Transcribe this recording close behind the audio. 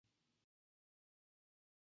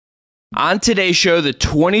On today's show, the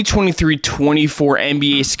 2023-24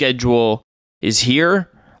 NBA schedule is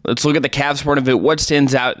here. Let's look at the Cavs part of it, what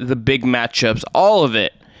stands out, the big matchups, all of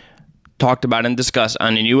it talked about and discussed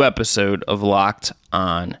on a new episode of Locked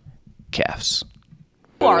On Cavs.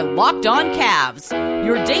 You are Locked On Cavs,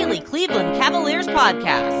 your daily Cleveland Cavaliers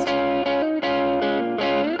podcast.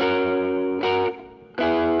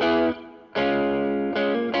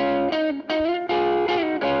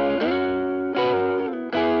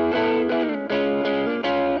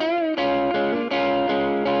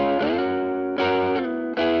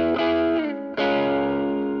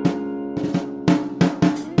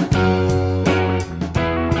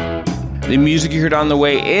 The music you heard on the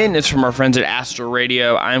way in is from our friends at Astro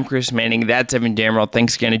Radio. I'm Chris Manning. That's Evan Damrell.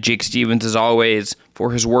 Thanks again to Jake Stevens, as always,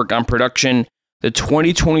 for his work on production. The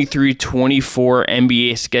 2023-24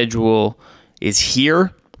 NBA schedule is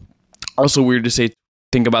here. Also weird to say,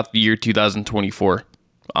 think about the year 2024.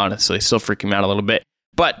 Honestly, still freaking me out a little bit.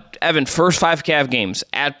 But, Evan, first 5 Cav games.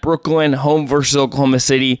 At Brooklyn, home versus Oklahoma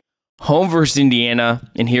City, home versus Indiana,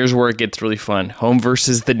 and here's where it gets really fun. Home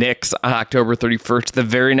versus the Knicks on October 31st, the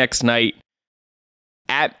very next night.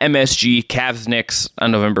 At MSG, Cavs-Knicks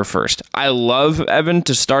on November 1st. I love, Evan,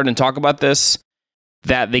 to start and talk about this,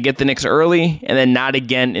 that they get the Knicks early and then not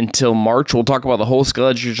again until March. We'll talk about the whole schedule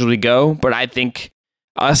as we go, but I think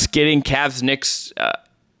us getting Cavs-Knicks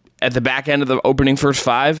at the back end of the opening first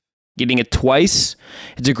 5, getting it twice,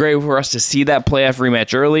 it's a great way for us to see that playoff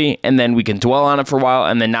rematch early, and then we can dwell on it for a while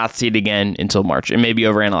and then not see it again until March, and maybe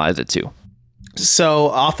overanalyze it too. So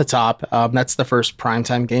off the top, that's the first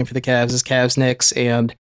primetime game for the Cavs is Cavs-Knicks.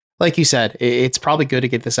 And like you said, it's probably good to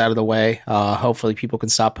get this out of the way. Hopefully people can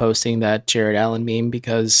stop posting that Jared Allen meme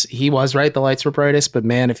because he was right. The lights were brightest, but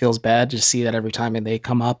man, it feels bad to see that every time they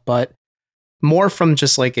come up. But more from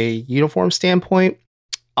just like a uniform standpoint,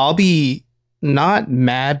 I'll be not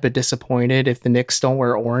mad, but disappointed if the Knicks don't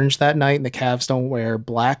wear orange that night and the Cavs don't wear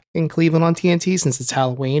black in Cleveland on TNT since it's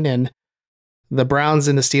Halloween. And the Browns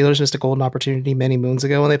and the Steelers missed a golden opportunity many moons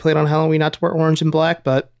ago when they played on Halloween not to wear orange and black,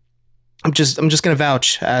 but I'm just going to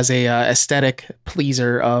vouch as a aesthetic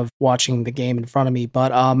pleaser of watching the game in front of me.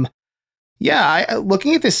 But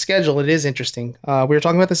looking at this schedule, it is interesting. We were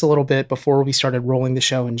talking about this a little bit before we started rolling the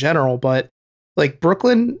show in general, but like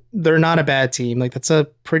Brooklyn, they're not a bad team. Like that's a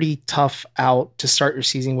pretty tough out to start your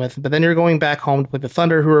season with. But then you're going back home to play the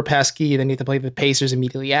Thunder, who are pesky. Then you have to play the Pacers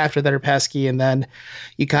immediately after that are pesky, and then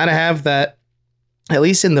you kind of have that. At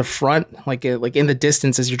least in the front, like in the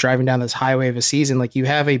distance as you're driving down this highway of a season, like you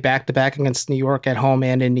have a back-to-back against New York at home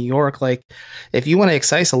and in New York. Like if you want to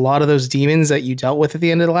excise a lot of those demons that you dealt with at the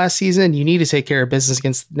end of the last season, you need to take care of business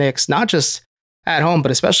against the Knicks, not just at home,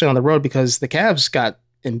 but especially on the road, because the Cavs got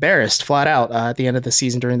embarrassed flat out at the end of the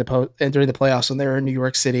season during the playoffs when they were in New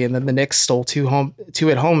York City, and then the Knicks stole two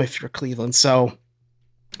at home if you're Cleveland. So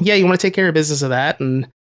yeah, you want to take care of business of that, and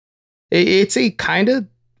it's a kind of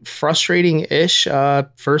frustrating-ish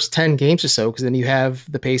first 10 games or so, because then you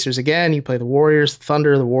have the Pacers again, you play the Warriors, the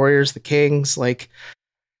Thunder, the Warriors, the Kings,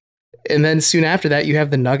 and then soon after that you have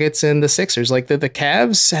the Nuggets and the Sixers. Like the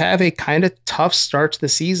Cavs have a kind of tough start to the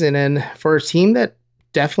season, and for a team that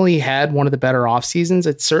definitely had one of the better off seasons,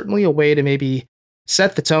 it's certainly a way to maybe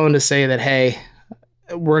set the tone to say that, hey,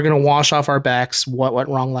 we're going to wash off our backs what went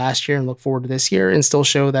wrong last year and look forward to this year and still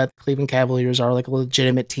show that Cleveland Cavaliers are like a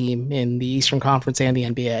legitimate team in the Eastern Conference and the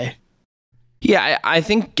NBA. Yeah, I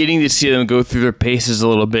think getting to see them go through their paces a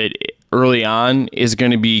little bit early on is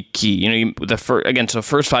going to be key. You know,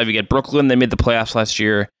 first 5, you get Brooklyn. They made the playoffs last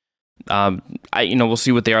year. We'll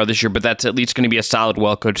see what they are this year, but that's at least going to be a solid,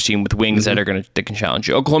 well-coached team with wings that can challenge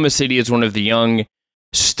you. Oklahoma City is one of the young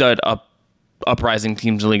uprising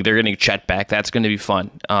teams in the league. They're getting Chet back. That's going to be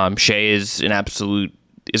fun. Shea is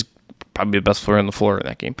probably the best player on the floor in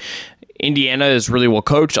that game. Indiana is really well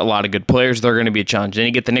coached. A lot of good players. They're going to be a challenge. Then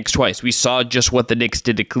you get the Knicks twice. We saw just what the Knicks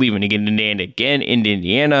did to Cleveland. You get Indiana again into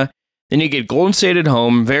Indiana. Then you get Golden State at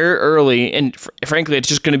home very early. And frankly, it's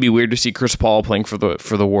just going to be weird to see Chris Paul playing for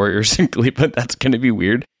the Warriors in Cleveland. That's going to be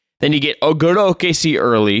weird. Then you go to OKC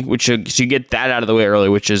early, so you get that out of the way early,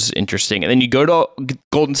 which is interesting. And then you go to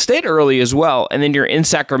Golden State early as well. And then you're in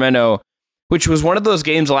Sacramento, which was one of those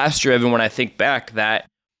games last year, Evan, when I think back, that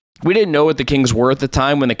we didn't know what the Kings were at the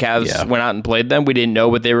time when the Cavs went out and played them. We didn't know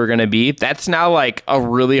what they were going to be. That's now like a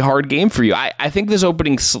really hard game for you. I think this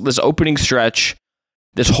opening stretch,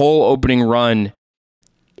 this whole opening run,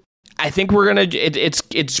 I think we're going to,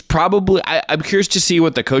 it's probably, I'm curious to see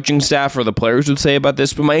what the coaching staff or the players would say about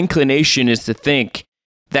this, but my inclination is to think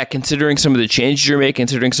that considering some of the changes you're making,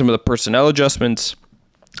 considering some of the personnel adjustments,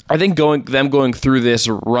 I think going through this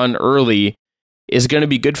run early is going to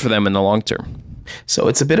be good for them in the long term. So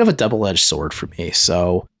it's a bit of a double-edged sword for me.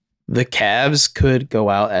 So the Cavs could go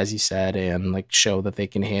out, as you said, and like show that they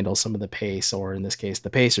can handle some of the pace, or in this case, the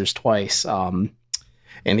Pacers twice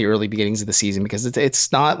in the early beginnings of the season, because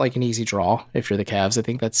it's not like an easy draw if you're the Cavs. I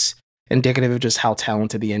think that's indicative of just how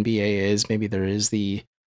talented the NBA is. Maybe there is the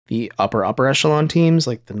upper echelon teams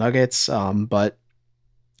like the Nuggets, but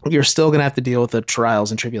you're still going to have to deal with the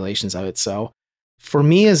trials and tribulations of it. So for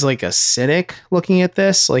me, as like a cynic looking at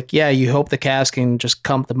this, like, yeah, you hope the Cavs can just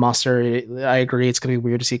come up the muster. I agree. It's going to be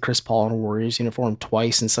weird to see Chris Paul in a Warriors uniform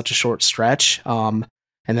twice in such a short stretch.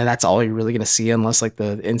 And then that's all you're really going to see unless like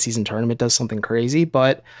the in-season tournament does something crazy.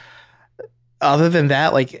 But other than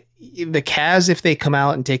that, like the Cavs, if they come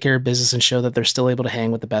out and take care of business and show that they're still able to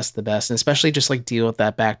hang with the best of the best, and especially just like deal with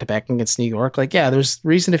that back-to-back against New York, like, yeah, there's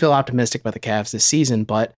reason to feel optimistic about the Cavs this season,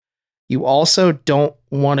 but you also don't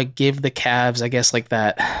want to give the Cavs, I guess, like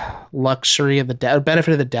that luxury of the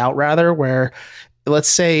benefit of the doubt, rather, where let's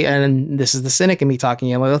say, and this is the cynic in me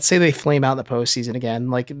talking, let's say they flame out in the postseason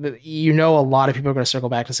again. Like, a lot of people are going to circle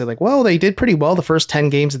back and say, like, well, they did pretty well the first 10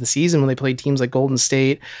 games of the season when they played teams like Golden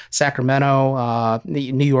State, Sacramento,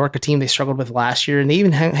 New York, a team they struggled with last year, and they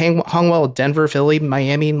even hung well with Denver, Philly,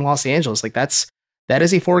 Miami, and Los Angeles. Like, that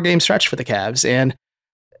is a 4-game stretch for the Cavs, and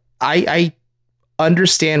I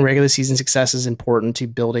understand regular season success is important to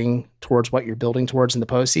building towards what you're building towards in the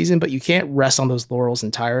postseason, but you can't rest on those laurels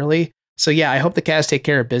entirely. So yeah, I hope the Cavs take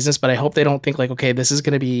care of business, but I hope they don't think like, okay, this is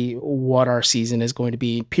going to be what our season is going to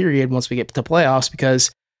be, period, once we get to playoffs,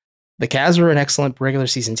 because the Cavs were an excellent regular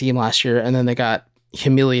season team last year, and then they got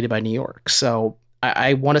humiliated by New York. So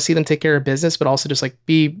I want to see them take care of business, but also just like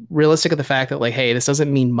be realistic of the fact that like, hey, this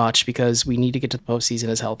doesn't mean much because we need to get to the postseason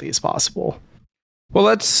as healthy as possible. Well,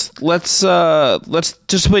 let's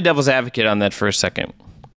just play devil's advocate on that for a second.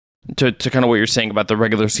 To kind of what you're saying about the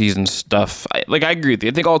regular season stuff. I agree with you.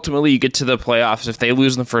 I think ultimately you get to the playoffs, if they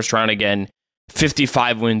lose in the first round again,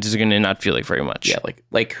 55 wins is going to not feel like very much. Yeah,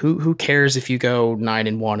 like who cares if you go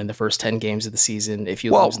 9-1 in the first 10 games of the season if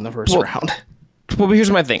you lose in the first round? Well, but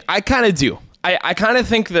here's my thing. I kind of do. I kind of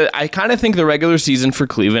think the regular season for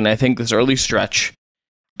Cleveland, I think this early stretch,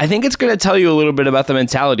 I think it's going to tell you a little bit about the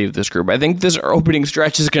mentality of this group. I think this opening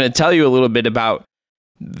stretch is going to tell you a little bit about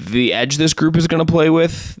the edge this group is going to play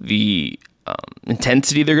with, the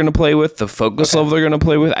intensity they're going to play with, the focus level they're going to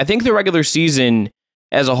play with. I think the regular season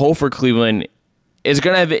as a whole for Cleveland is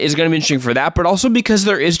going to be interesting for that, but also because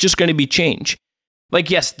there is just going to be change.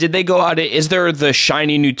 Like, yes, did they go out? Is there the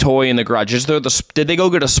shiny new toy in the garage? Did they go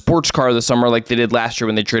get a sports car this summer like they did last year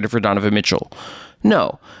when they traded for Donovan Mitchell?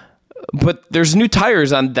 No. But there's new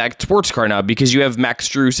tires on that sports car now because you have Max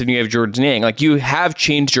Strus and you have Jordan Niang. Like, you have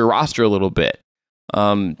changed your roster a little bit.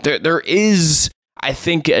 There is, I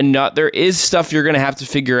think, there is stuff you're going to have to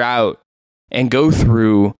figure out and go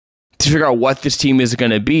through to figure out what this team is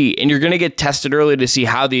going to be. And you're going to get tested early to see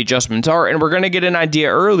how the adjustments are. And we're going to get an idea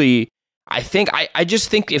early. I just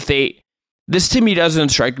think this to me doesn't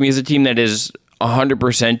strike me as a team that is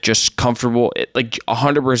 100% just comfortable, like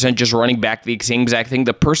 100% just running back the same exact thing.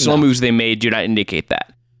 The personal moves they made do not indicate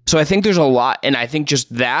that. So I think there's a lot, and I think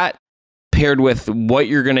just that paired with what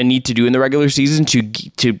you're going to need to do in the regular season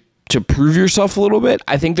to prove yourself a little bit,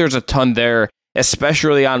 I think there's a ton there,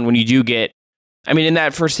 especially on when you do get, I mean, in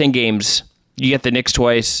that first 10 games, you get the Knicks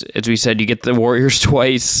twice, as we said, you get the Warriors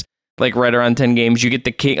twice, like right around 10 games, you get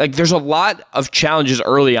the King. Like, there's a lot of challenges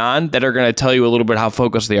early on that are going to tell you a little bit how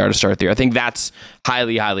focused they are to start the year. I think that's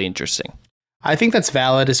highly, highly interesting. I think that's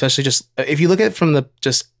valid, especially just if you look at it from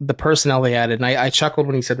the personnel they added. And I chuckled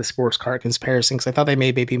when he said the sports car comparison because I thought they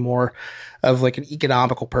made maybe more of like an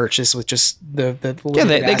economical purchase with just the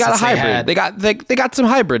they got a hybrid. They got some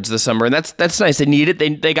hybrids this summer, and that's nice. They need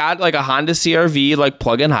it. They got like a Honda CRV like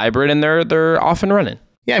plug-in hybrid, and they're off and running.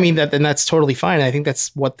 Yeah, I mean that's totally fine. I think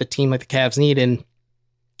that's what the team like the Cavs need. And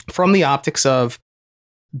from the optics of,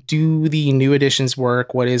 do the new additions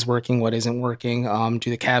work? What is working? What isn't working? Do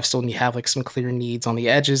the Cavs still have like some clear needs on the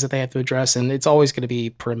edges that they have to address? And it's always going to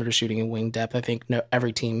be perimeter shooting and wing depth. I think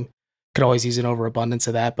every team could always use an overabundance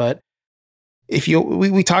of that. But if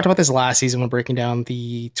we talked about this last season when breaking down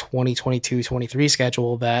the 2022-23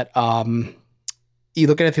 schedule, that you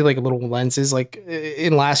look at it through like little lenses. Like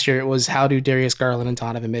in last year, it was how do Darius Garland and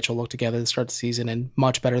Donovan Mitchell look together to start the season, and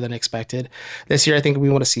much better than expected. This year, I think we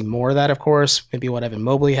want to see more of that, of course. Maybe what Evan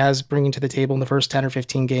Mobley has bringing to the table in the first 10 or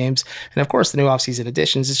 15 games. And of course, the new offseason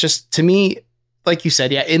additions. It's just, to me, like you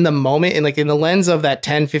said, yeah, in the moment and like in the lens of that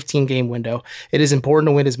 10, 15 game window, it is important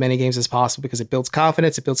to win as many games as possible because it builds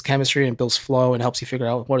confidence, it builds chemistry, and it builds flow and helps you figure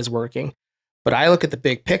out what is working. But I look at the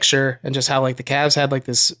big picture and just how like the Cavs had like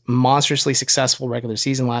this monstrously successful regular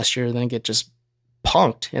season last year and then get just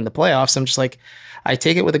punked in the playoffs. I'm just like, I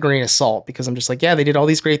take it with a grain of salt because I'm just like, yeah, they did all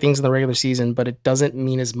these great things in the regular season, but it doesn't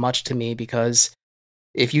mean as much to me because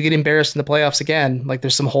if you get embarrassed in the playoffs again, like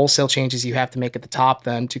there's some wholesale changes you have to make at the top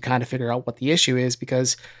then to kind of figure out what the issue is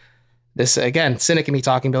because this, again, cynic and me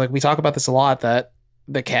talking, but like we talk about this a lot that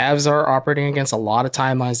the Cavs are operating against a lot of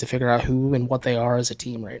timelines to figure out who and what they are as a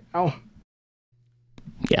team right now.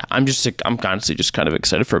 Yeah, I'm honestly just kind of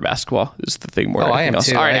excited for basketball is the thing more than I anything am else.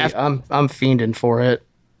 too. All right, I'm fiending for it.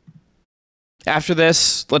 After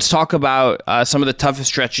this, let's talk about some of the toughest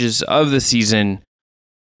stretches of the season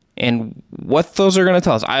and what those are going to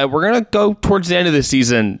tell us. We're going to go towards the end of the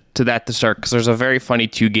season to start because there's a very funny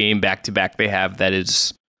 2-game back-to-back they have that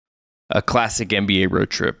is a classic NBA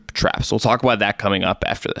road trip trap. So we'll talk about that coming up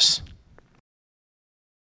after this.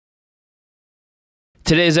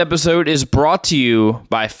 Today's episode is brought to you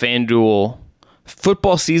by FanDuel.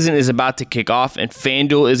 Football season is about to kick off, and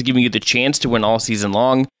FanDuel is giving you the chance to win all season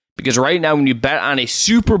long. Because right now, when you bet on a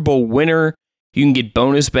Super Bowl winner, you can get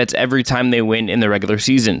bonus bets every time they win in the regular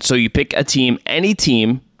season. So you pick a team, any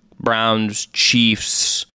team, Browns,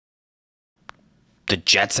 Chiefs, the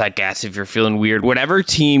Jets, I guess, if you're feeling weird, whatever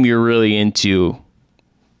team you're really into,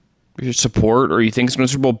 your support or you think is going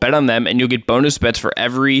to Super Bowl, bet on them, and you'll get bonus bets for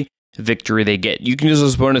every victory they get. You can use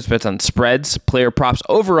those bonus bets on spreads, player props,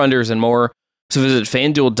 over-unders, and more. So visit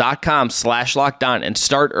FanDuel.com/lockedon and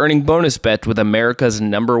start earning bonus bets with America's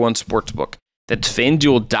 #1 sportsbook. That's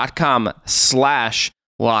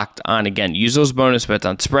FanDuel.com/lockedon. Again, use those bonus bets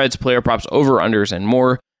on spreads, player props, over-unders, and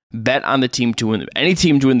more. Bet on the team to win, any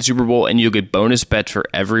team to win the Super Bowl, and you'll get bonus bets for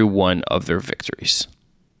every one of their victories.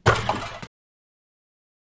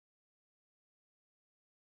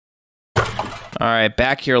 All right,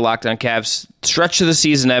 back here, Locked On Cavs. Stretch of the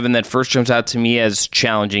season, Evan, that first jumps out to me as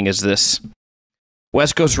challenging as this.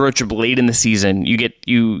 West Coast road trip late in the season.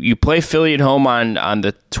 You play Philly at home on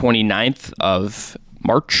the 29th of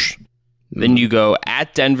March. Then you go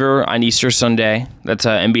at Denver on Easter Sunday. That's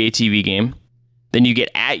an NBA TV game. Then you get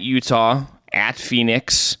at Utah, at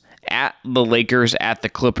Phoenix, at the Lakers, at the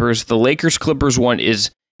Clippers. The Lakers-Clippers one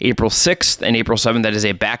is April 6th and April 7th. That is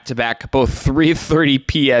a back-to-back, both 3:30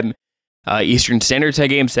 p.m. Eastern Standard Time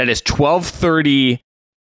games. That is 12:30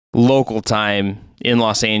 local time in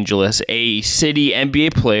Los Angeles, a city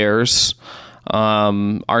NBA players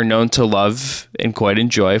are known to love and quite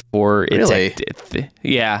enjoy for its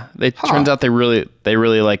yeah. It turns out they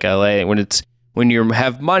really like LA when you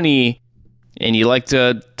have money and you like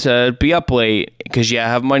to be up late because you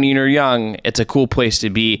have money and you're young. It's a cool place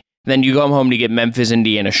to be. Then you go home to get Memphis,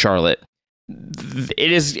 Indiana, Charlotte.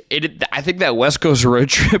 I think that West Coast road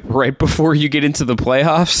trip right before you get into the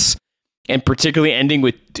playoffs, and particularly ending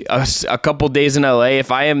with a couple days in LA.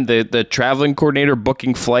 If I am the traveling coordinator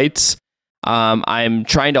booking flights, I'm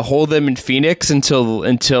trying to hold them in Phoenix until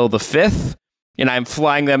the 5th, and I'm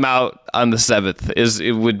flying them out on the 7th.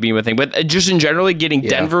 It would be my thing. But just in generally getting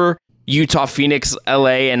Denver, Utah, Phoenix,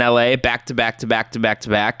 LA, and LA back to back to back to back to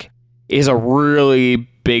back is a really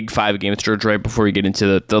big 5-game stretch right before you get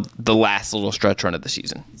into the last little stretch run of the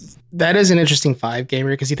season. That is an interesting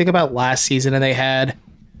 5-gamer because you think about last season and they had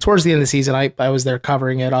towards the end of the season, I was there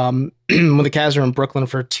covering it when the Cavs were in Brooklyn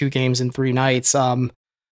for 2 games in 3 nights. And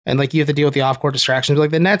like you have to deal with the off-court distractions.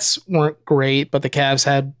 Like the Nets weren't great, but the Cavs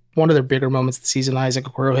had one of their bigger moments of the season. Isaac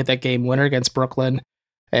Okoro hit that game winner against Brooklyn,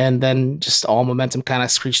 and then just all momentum kind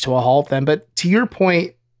of screeched to a halt then. But to your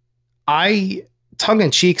point, I tongue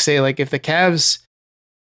in cheek say like if the Cavs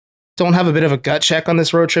don't have a bit of a gut check on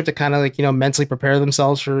this road trip to kind of like, mentally prepare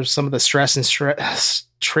themselves for some of the stress and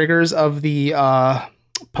triggers of the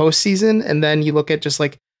postseason. And then you look at just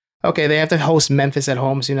like, okay, they have to host Memphis at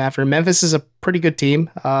home soon after. Memphis is a pretty good team.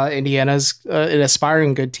 Indiana's an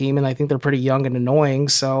aspiring good team, and I think they're pretty young and annoying.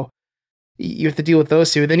 So you have to deal with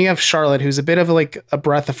those two. Then you have Charlotte, who's a bit of like a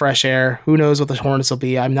breath of fresh air. Who knows what the Hornets will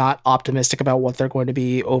be? I'm not optimistic about what they're going to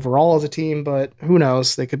be overall as a team, but who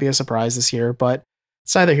knows? They could be a surprise this year, but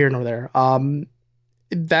it's neither here nor there.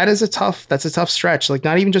 That's a tough stretch. Like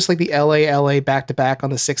not even just like the LA back to back on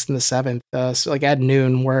the 6th and the 7th. So like at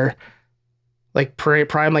noon where like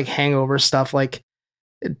prime like hangover stuff, like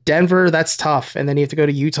Denver, that's tough. And then you have to go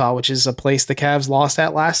to Utah, which is a place the Cavs lost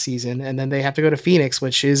at last season. And then they have to go to Phoenix,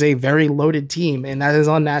 which is a very loaded team. And that is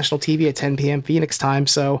on national TV at 10 p.m. Phoenix time.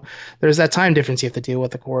 So there's that time difference you have to deal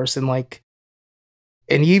with, of course. And like,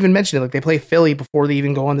 and you even mentioned it, like they play Philly before they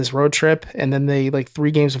even go on this road trip. And then they like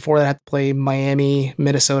 3 games before that have to play Miami,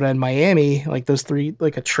 Minnesota, and Miami, like those 3,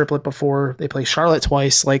 like a triplet before they play Charlotte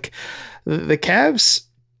twice. Like the Cavs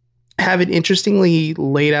have an interestingly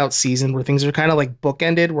laid out season where things are kind of like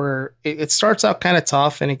bookended, where it starts out kind of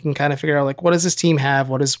tough and it can kind of figure out like, what does this team have?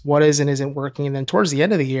 What is and isn't working? And then towards the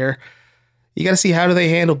end of the year, you got to see how do they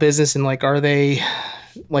handle business, and like, are they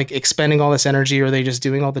like expending all this energy, or are they just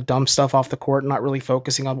doing all the dumb stuff off the court and not really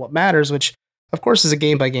focusing on what matters, which of course is a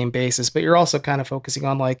game by game basis, but you're also kind of focusing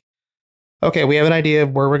on like, okay, we have an idea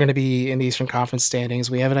of where we're going to be in the Eastern Conference standings.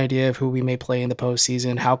 We have an idea of who we may play in the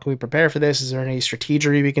postseason. How can we prepare for this? Is there any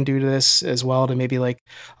strategy we can do to this as well to maybe like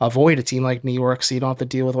avoid a team like New York, so you don't have to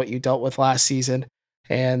deal with what you dealt with last season?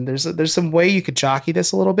 And there's some way you could jockey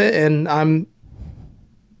this a little bit. And I'm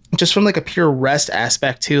just from like a pure rest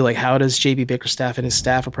aspect too. Like, how does JB Bickerstaff and his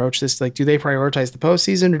staff approach this? Like, do they prioritize the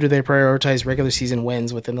postseason, or do they prioritize regular season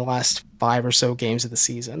wins within the last 5 or so games of the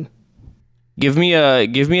season? Give me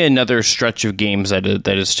another stretch of games that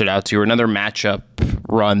has stood out to you, or another matchup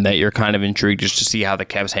run that you're kind of intrigued just to see how the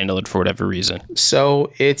Cavs handle it for whatever reason.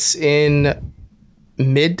 So it's in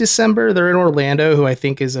mid-December. They're in Orlando, who I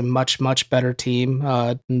think is a much, much better team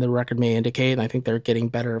than the record may indicate, and I think they're getting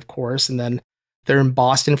better, of course. And then they're in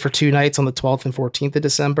Boston for 2 nights on the 12th and 14th of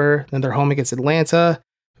December. Then they're home against Atlanta,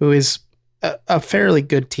 who is a fairly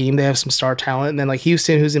good team. They have some star talent. And then like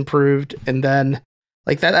Houston, who's improved. And then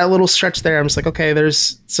like that little stretch there, I'm just like, okay,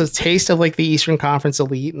 there's a taste of like the Eastern Conference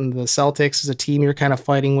elite, and the Celtics is a team you're kind of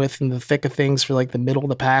fighting with in the thick of things for like the middle of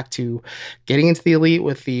the pack to getting into the elite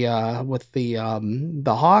with the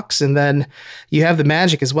Hawks. And then you have the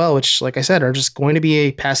Magic as well, which, like I said, are just going to be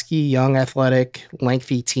a pesky, young, athletic,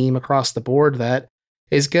 lengthy team across the board that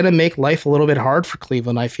is going to make life a little bit hard for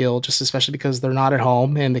Cleveland, I feel, just especially because they're not at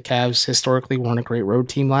home, and the Cavs historically weren't a great road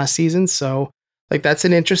team last season. So like, that's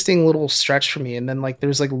an interesting little stretch for me. And then like,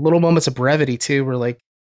 there's like little moments of brevity too, where like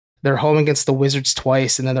they're home against the Wizards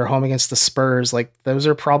twice, and then they're home against the Spurs. Like, those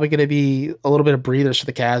are probably going to be a little bit of breathers for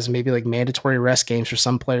the Cavs, maybe like mandatory rest games for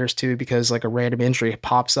some players too, because like a random injury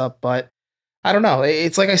pops up. But I don't know.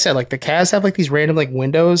 It's like I said, like the Cavs have like these random like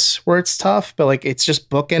windows where it's tough, but like it's just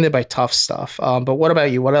bookended by tough stuff. But what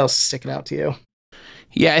about you? What else is sticking out to you?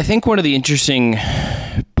 Yeah, I think one of the interesting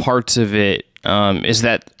parts of it is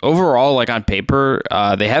that overall, like on paper,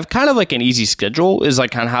 they have kind of like an easy schedule, is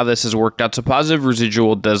like kind of how this has worked out. So Positive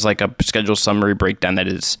Residual does like a schedule summary breakdown that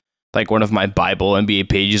is like one of my Bible NBA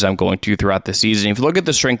pages I'm going through throughout the season. If you look at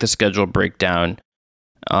the strength of schedule breakdown,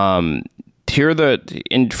 here are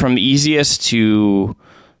from easiest to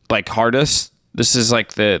like hardest. This is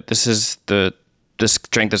the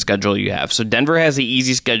strength of schedule you have. So Denver has the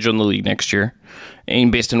easy schedule in the league next year,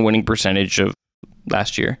 and based on winning percentage of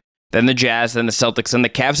last year. Then the Jazz, then the Celtics, and the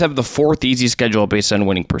Cavs have the 4th easy schedule based on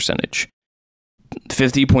winning percentage,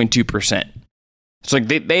 50.2%. So like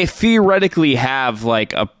they theoretically have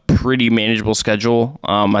like a pretty manageable schedule.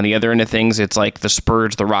 On the other end of things, it's like the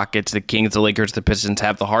Spurs, the Rockets, the Kings, the Lakers, the Pistons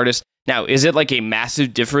have the hardest. Now, is it like a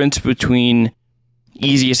massive difference between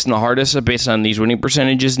easiest and the hardest based on these winning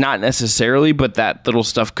percentages? Not necessarily, but that little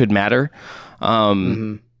stuff could matter.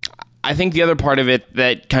 I think the other part of it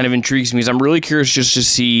that kind of intrigues me is I'm really curious just to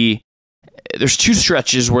see, there's 2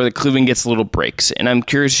 stretches where the Cleveland gets little breaks, and I'm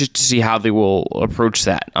curious just to see how they will approach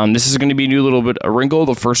that. This is going to be a new little bit a wrinkle.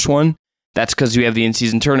 The first one, that's because we have the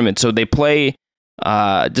in-season tournament. So they play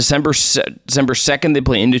December 2nd, they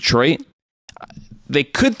play in Detroit. They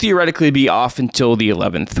could theoretically be off until the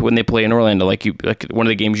 11th when they play in Orlando, like one of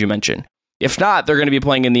the games you mentioned. If not, they're going to be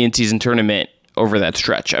playing in the in-season tournament over that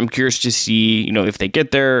stretch. I'm curious to see, if they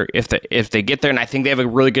get there, if they get there, and I think they have a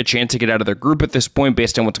really good chance to get out of their group at this point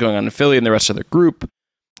based on what's going on in Philly and the rest of their group.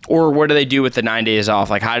 Or what do they do with the 9 days off?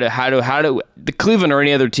 Like how do the Cleveland or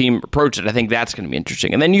any other team approach it? I think that's going to be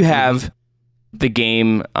interesting. And then you have the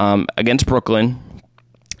game against Brooklyn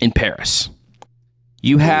in Paris.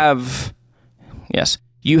 You have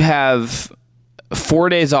 4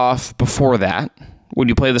 days off before that, when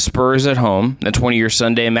you play the Spurs at home. That's one of your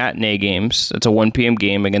Sunday matinee games. That's a 1 p.m.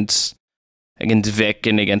 game against Vic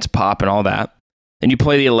and against Pop and all that. Then you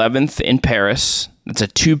play the 11th in Paris. That's a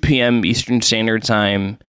 2 p.m. Eastern Standard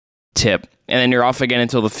Time tip. And then you're off again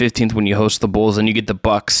until the 15th when you host the Bulls, and you get the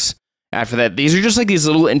Bucks after that. These are just like these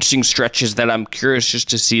little interesting stretches that I'm curious just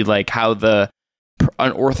to see like how the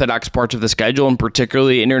unorthodox parts of the schedule, and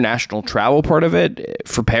particularly international travel part of it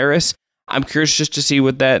for Paris, I'm curious just to see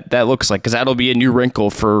what that looks like, because that'll be a new wrinkle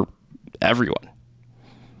for everyone.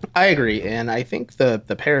 I agree, and I think the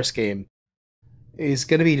Paris game is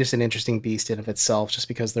going to be just an interesting beast in of itself, just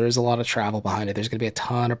because there is a lot of travel behind it. There's going to be a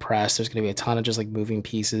ton of press. There's going to be a ton of just like moving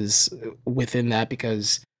pieces within that,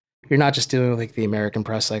 because you're not just doing like the American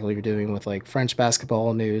press cycle, you're doing with like French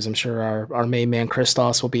basketball news. I'm sure our main man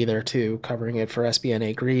Christos will be there too, covering it for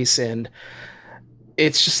SBNA Greece, and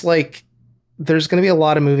it's just like there's going to be a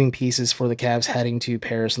lot of moving pieces for the Cavs heading to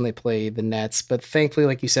Paris when they play the Nets. But thankfully,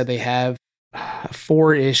 like you said, they have a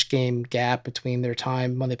 4-ish game gap between their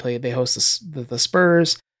time when they host the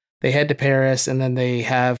Spurs, they head to Paris, and then they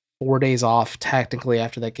have 4 days off technically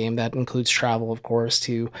after that game. That includes travel, of course,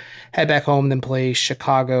 to head back home, then play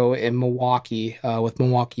Chicago and Milwaukee, with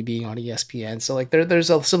Milwaukee being on ESPN. So like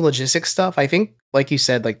there's some logistics stuff. I think, like you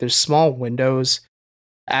said, like there's small windows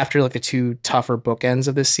after like the two tougher bookends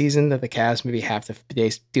of this season that the Cavs maybe have to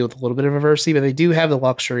deal with a little bit of adversity, but they do have the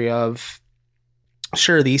luxury of,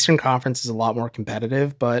 sure, the Eastern Conference is a lot more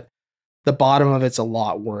competitive, but the bottom of it's a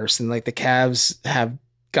lot worse. And like the Cavs have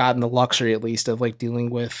gotten the luxury at least of like dealing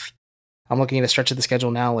with, I'm looking at a stretch of the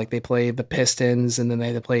schedule now, like they play the Pistons and then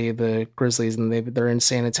they play the Grizzlies and they're in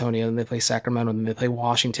San Antonio and they play Sacramento and they play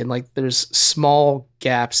Washington. Like there's small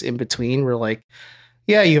gaps in between where like,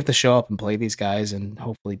 yeah, you have to show up and play these guys and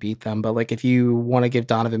hopefully beat them. But like if you want to give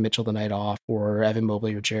Donovan Mitchell the night off or Evan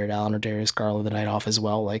Mobley or Jared Allen or Darius Garland the night off as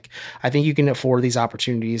well, like I think you can afford these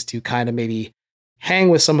opportunities to kind of maybe hang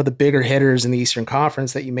with some of the bigger hitters in the Eastern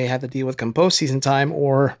Conference that you may have to deal with come postseason time,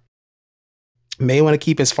 or may want to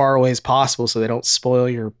keep as far away as possible so they don't spoil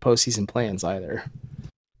your postseason plans either.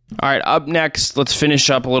 All right, up next, let's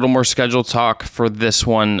finish up a little more schedule talk for this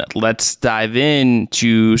one. Let's dive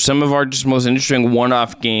into some of our just most interesting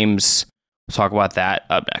one-off games. We'll talk about that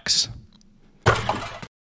up next.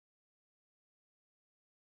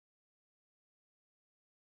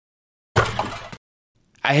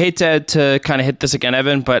 I hate to kind of hit this again,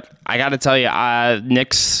 Evan, but I got to tell you,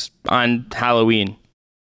 Knicks on Halloween,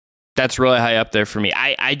 that's really high up there for me.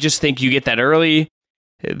 I just think you get that early.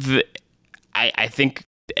 I think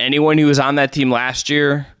anyone who was on that team last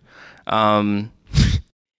year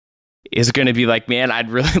is going to be like, man, I'd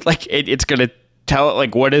really like it. It's going to tell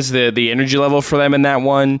like what is the energy level for them in that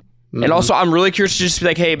one. Mm-hmm. And also, I'm really curious to just be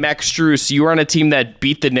like, hey, Max Strus, you were on a team that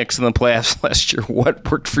beat the Knicks in the playoffs last year. What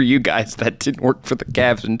worked for you guys that didn't work for the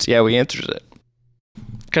Cavs? And see how he answers it.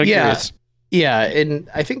 Kind of curious. Yeah, and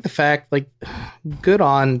I think the fact, like, good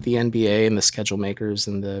on the NBA and the schedule makers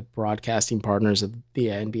and the broadcasting partners of the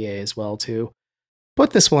NBA as well, too.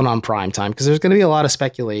 Put this one on prime time because there's going to be a lot of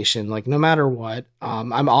speculation, like, no matter what.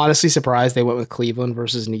 I'm honestly surprised they went with Cleveland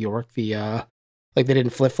versus New York. Like, they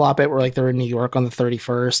didn't flip-flop it where, like, they're in New York on the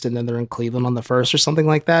 31st and then they're in Cleveland on the 1st or something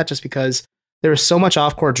like that, just because there was so much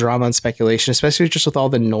off-court drama and speculation, especially just with all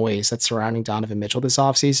the noise that's surrounding Donovan Mitchell this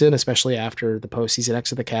offseason, especially after the postseason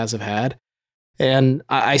exit the Cavs have had. And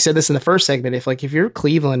I said this in the first segment, if you're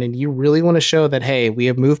Cleveland and you really want to show that, hey, we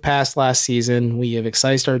have moved past last season, we have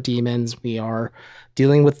excised our demons, we are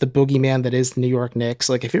dealing with the boogeyman that is the New York Knicks,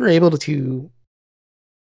 like if you're able to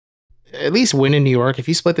at least win in New York, if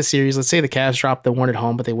you split the series, let's say the Cavs drop the one at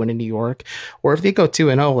home, but they win in New York, or if they go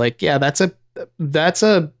 2-0, like, yeah, that's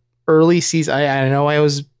a early season. I know I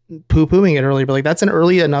was poo-pooing it earlier, but like that's an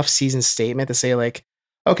early enough season statement to say like,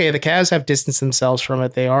 okay, the Cavs have distanced themselves from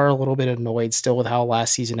it. They are a little bit annoyed still with how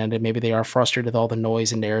last season ended. Maybe they are frustrated with all the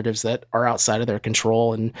noise and narratives that are outside of their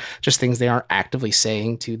control and just things they aren't actively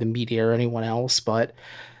saying to the media or anyone else. But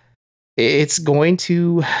it's going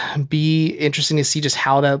to be interesting to see just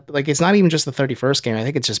how that, like, it's not even just the 31st game. I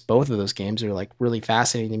think it's just both of those games are like really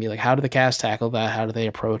fascinating to me. Like, how do the Cavs tackle that? How do they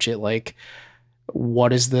approach it? Like,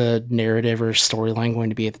 what is the narrative or storyline going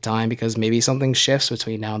to be at the time? Because maybe something shifts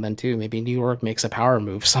between now and then too. Maybe New York makes a power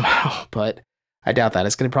move somehow, but I doubt that.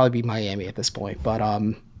 It's going to probably be Miami at this point. But I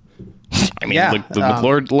mean, yeah,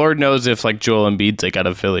 Lord knows if like Joel Embiid's like out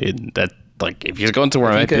of Philly, that like if he's going to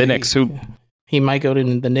where the Knicks, who he might go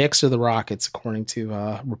to the Knicks or the Rockets, according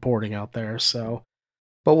to reporting out there. So.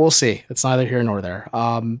 But we'll see. It's neither here nor there.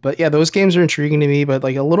 But yeah, those games are intriguing to me. But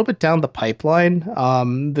like a little bit down the pipeline,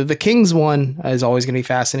 the Kings one is always going to be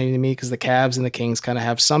fascinating to me because the Cavs and the Kings kind of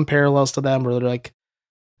have some parallels to them. Where they're like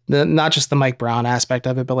not just the Mike Brown aspect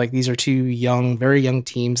of it, but like these are two young, very young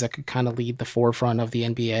teams that could kind of lead the forefront of the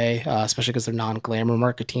NBA, especially because they're non-glamour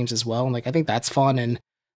market teams as well. And like I think that's fun and.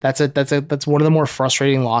 That's one of the more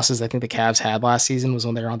frustrating losses I think the Cavs had last season was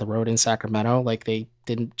when they were on the road in Sacramento. Like they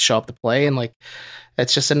didn't show up to play, and like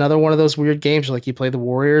it's just another one of those weird games where like you play the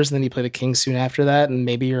Warriors and then you play the Kings soon after that, and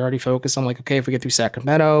maybe you're already focused on like, okay, if we get through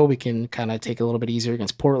Sacramento, we can kind of take it a little bit easier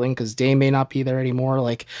against Portland because Dame may not be there anymore.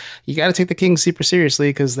 Like you got to take the Kings super seriously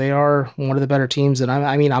because they are one of the better teams, and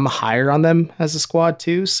I'm higher on them as a squad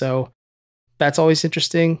too, so that's always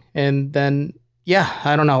interesting. And then. Yeah,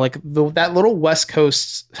 I don't know. Like that little West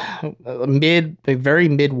Coast, very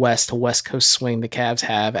Midwest to West Coast swing the Cavs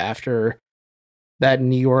have after that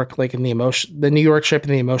New York, like in the New York trip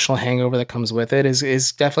and the emotional hangover that comes with it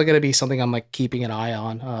is definitely going to be something I'm like keeping an eye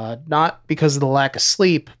on. Not because of the lack of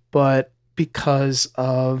sleep, but because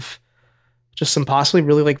of just some possibly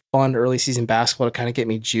really like fun early season basketball to kind of get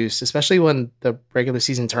me juiced, especially when the regular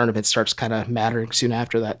season tournament starts kind of mattering soon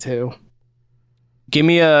after that too. Give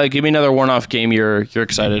me another one-off game you're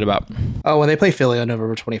excited about. Oh, when they play Philly on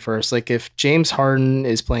November 21st, like if James Harden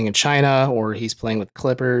is playing in China or he's playing with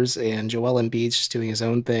Clippers and Joel Embiid's just doing his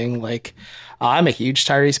own thing, like I'm a huge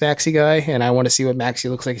Tyrese Maxey guy, and I want to see what Maxey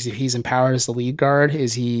looks like. If he's empowered as the lead guard,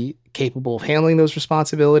 is he capable of handling those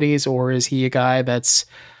responsibilities, or is he a guy that's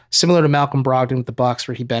similar to Malcolm Brogdon with the Bucks,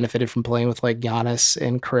 where he benefited from playing with like Giannis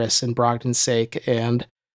and Chris and Brogdon's sake, and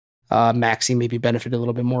Maxey maybe benefited a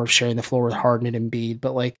little bit more of sharing the floor with Harden and Embiid,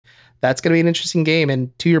 but like that's going to be an interesting game.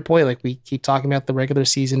 And to your point, like we keep talking about the regular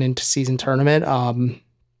season into season tournament.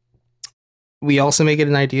 We also may get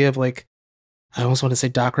an idea of like, I almost want to say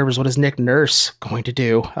Doc Rivers. What is Nick Nurse going to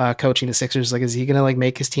do coaching the Sixers? Like, is he going to like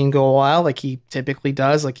make his team go a while like he typically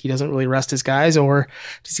does? Like he doesn't really rest his guys, or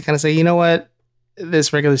does he kind of say, you know what?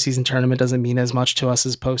 This regular season tournament doesn't mean as much to us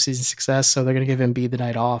as postseason success, so they're going to give Embiid the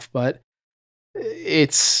night off. But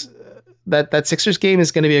it's that Sixers game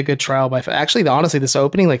is going to be a good trial by fire. Actually, honestly, this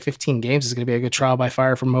opening like 15 games is going to be a good trial by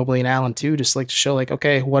fire for Mobley and Allen too, just like to show like,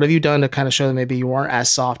 okay, what have you done to kind of show that maybe you aren't as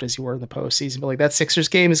soft as you were in the postseason. But like that Sixers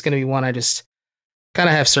game is going to be one I just kind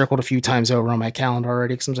of have circled a few times over on my calendar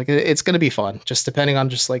already, because I'm like, it's going to be fun, just depending on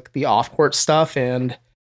just like the off court stuff and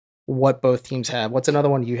what both teams have. What's another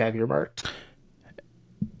one you have earmarked?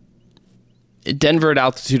 Denver at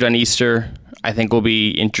altitude on Easter, I think will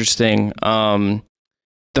be interesting.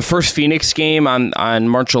 The first Phoenix game on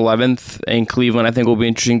March 11th in Cleveland, I think will be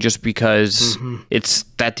interesting just because it's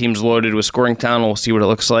that team's loaded with scoring talent. We'll see what it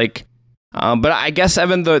looks like. But I guess,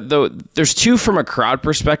 Evan, there's two from a crowd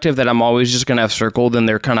perspective that I'm always just going to have circled, and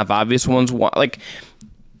they're kind of obvious ones. Like,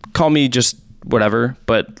 call me just whatever,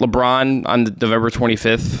 but LeBron on November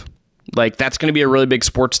 25th, like that's going to be a really big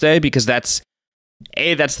sports day because that's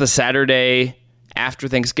the Saturday after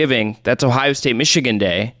Thanksgiving. That's Ohio State Michigan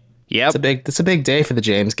Day. Yep. It's a big day for the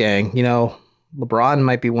James gang. You know, LeBron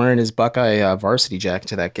might be wearing his Buckeye varsity jacket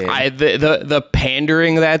to that game. The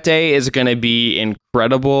pandering that day is going to be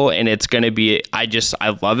incredible, and it's going to be I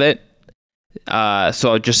love it.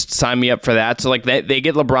 So just sign me up for that. So like they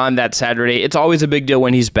get LeBron that Saturday. It's always a big deal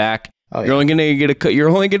when he's back. Oh, yeah. You're only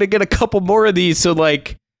going to get a couple more of these. So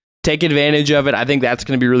like take advantage of it. I think that's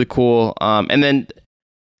going to be really cool. And then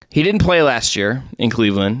he didn't play last year in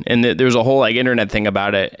Cleveland, and there's a whole like internet thing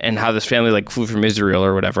about it and how this family like flew from Israel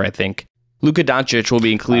or whatever. I think Luka Doncic will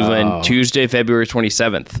be in Cleveland Tuesday, February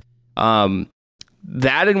 27th.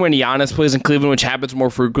 That and when Giannis plays in Cleveland, which happens more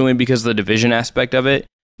frequently because of the division aspect of it.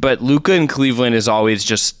 But Luka in Cleveland is always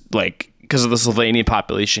just like, because of the Slovenian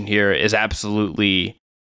population here, is absolutely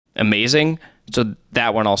amazing. So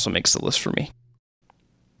that one also makes the list for me.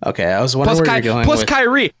 Okay, I was wondering where you're going with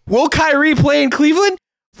Kyrie. Will Kyrie play in Cleveland?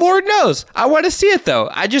 Lord knows. I want to see it, though.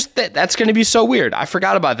 That's going to be so weird. I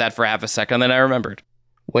forgot about that for half a second, then I remembered.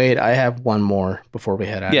 Wait, I have one more before we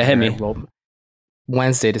head out. Yeah, hit me.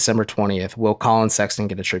 Wednesday, December 20th, will Colin Sexton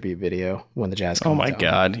get a tribute video when the Jazz come down? Oh my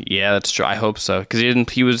God. Yeah, that's true. I hope so. Because he didn't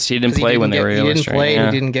play when they were He didn't play, and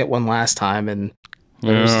he didn't get one last time, and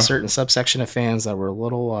there was a certain subsection of fans that were a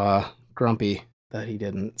little grumpy that he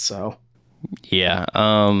didn't, so... Yeah.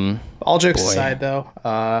 All jokes aside, though,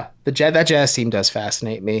 that Jazz team does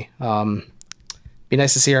fascinate me. Be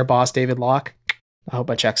nice to see our boss, David Locke. I hope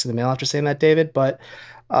my check's in the mail after saying that, David. But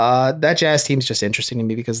that Jazz team's just interesting to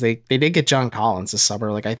me because they did get John Collins this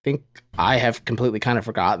summer. Like, I think I have completely kind of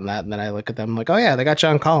forgotten that. And then I look at them like, oh, yeah, they got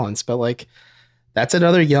John Collins. But, like, that's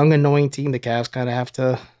another young, annoying team the Cavs kind of have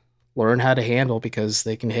to learn how to handle because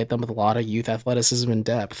they can hit them with a lot of youth athleticism and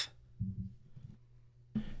depth.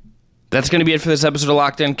 That's going to be it for this episode of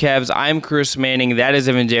Locked On Cavs. I'm Chris Manning. That is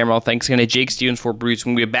Evan Damrell. Thanks again to Jake Stevens for Bruce.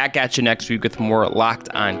 We'll be back at you next week with more Locked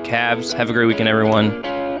On Cavs. Have a great weekend, everyone.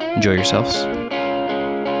 Enjoy yourselves.